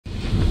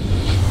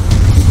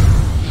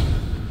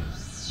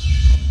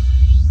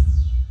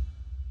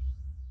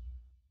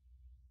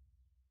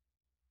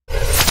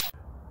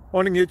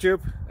Morning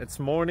YouTube, it's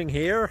morning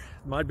here.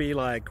 It might be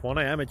like 1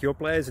 a.m. at your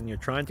place and you're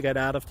trying to get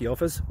out of the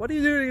office. What are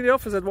you doing in the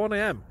office at 1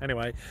 a.m?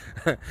 Anyway,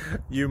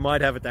 you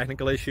might have a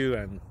technical issue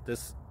and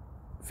this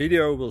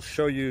video will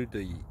show you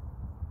the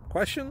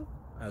question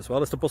as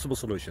well as the possible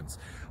solutions.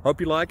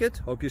 Hope you like it,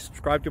 hope you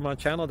subscribe to my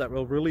channel. That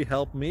will really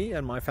help me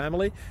and my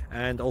family,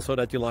 and also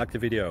that you like the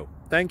video.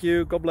 Thank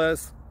you, God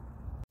bless.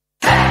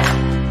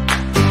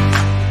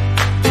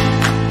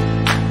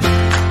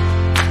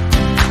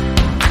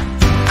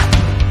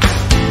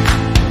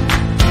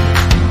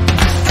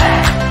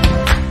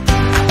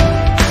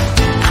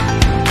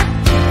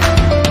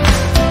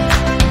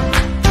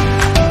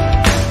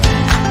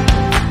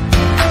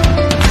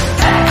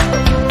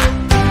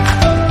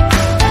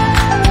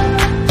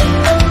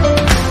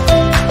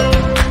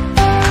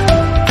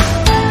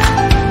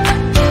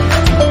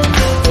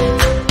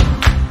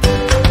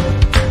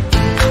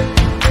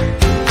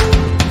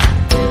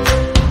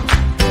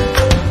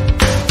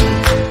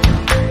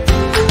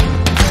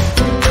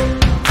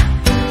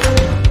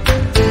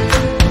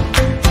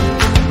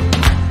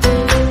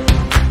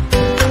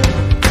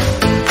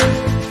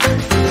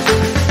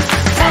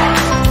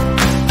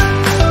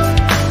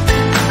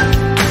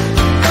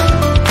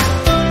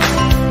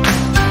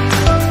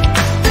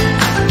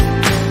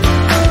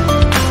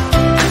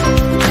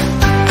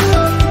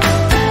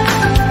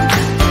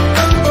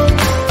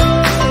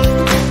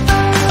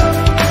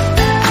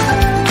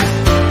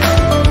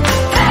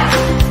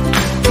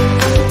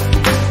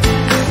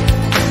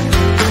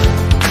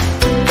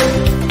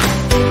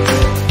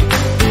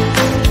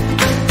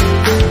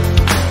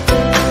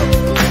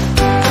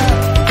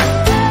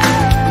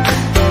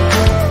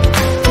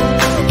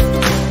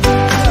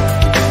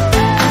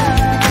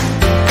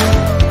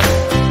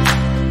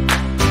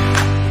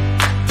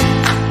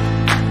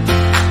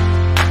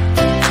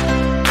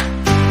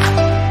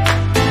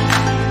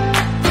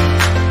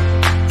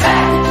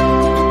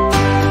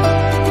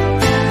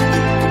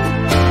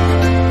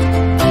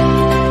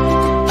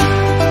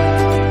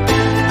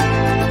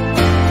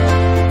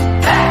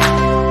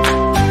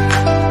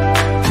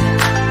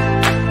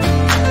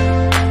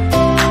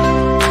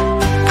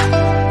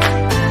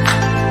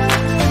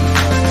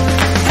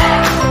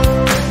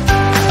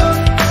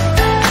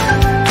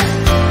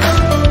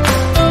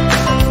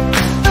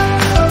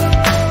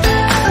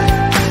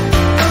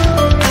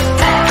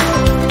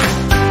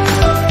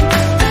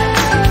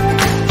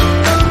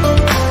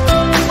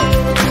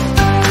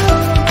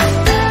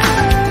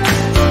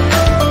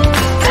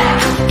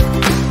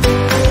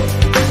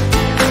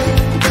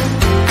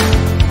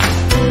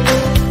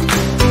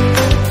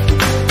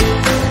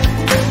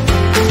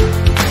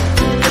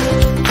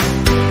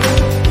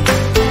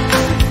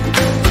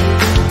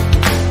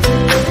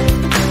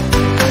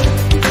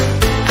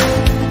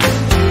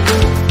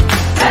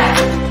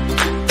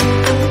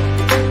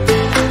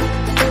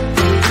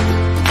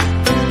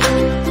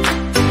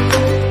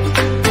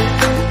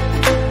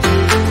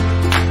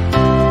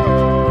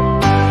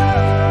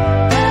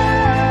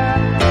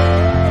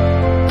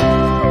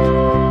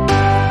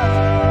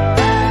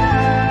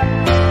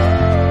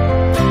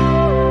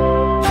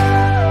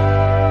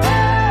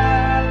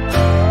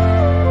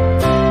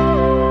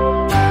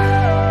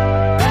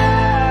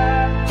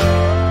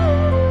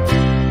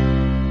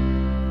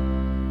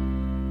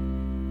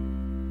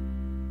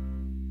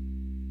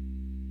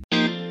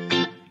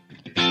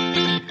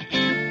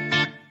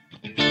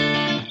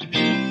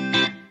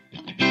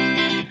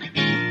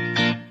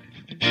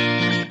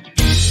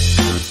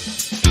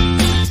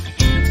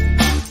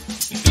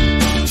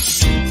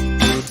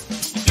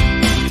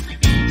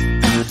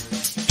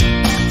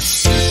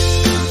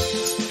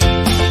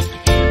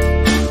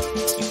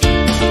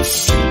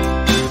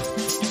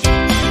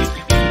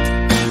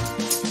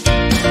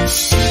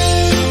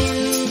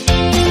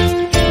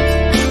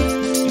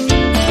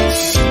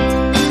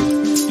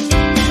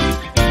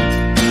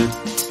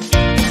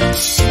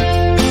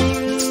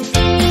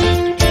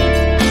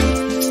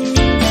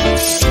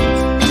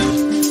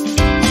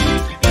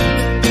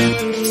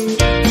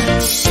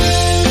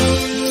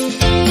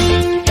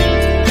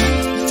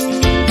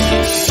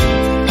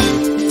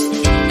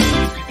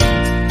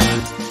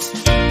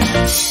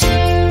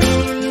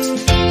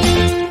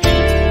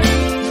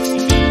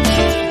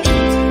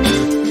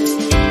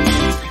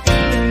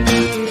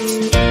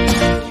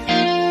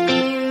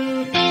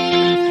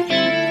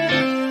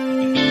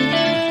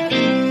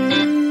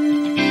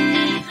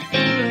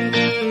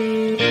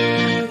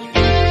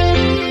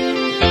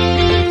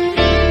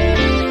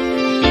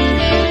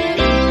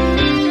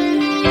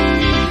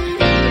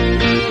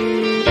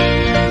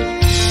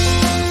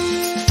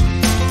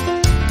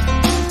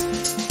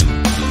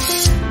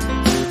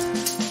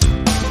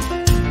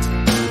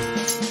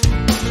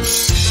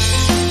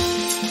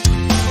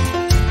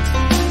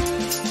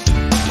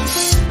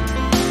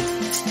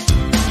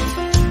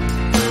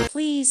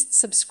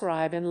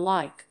 Subscribe and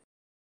like.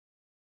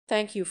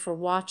 Thank you for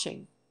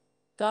watching.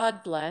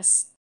 God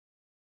bless.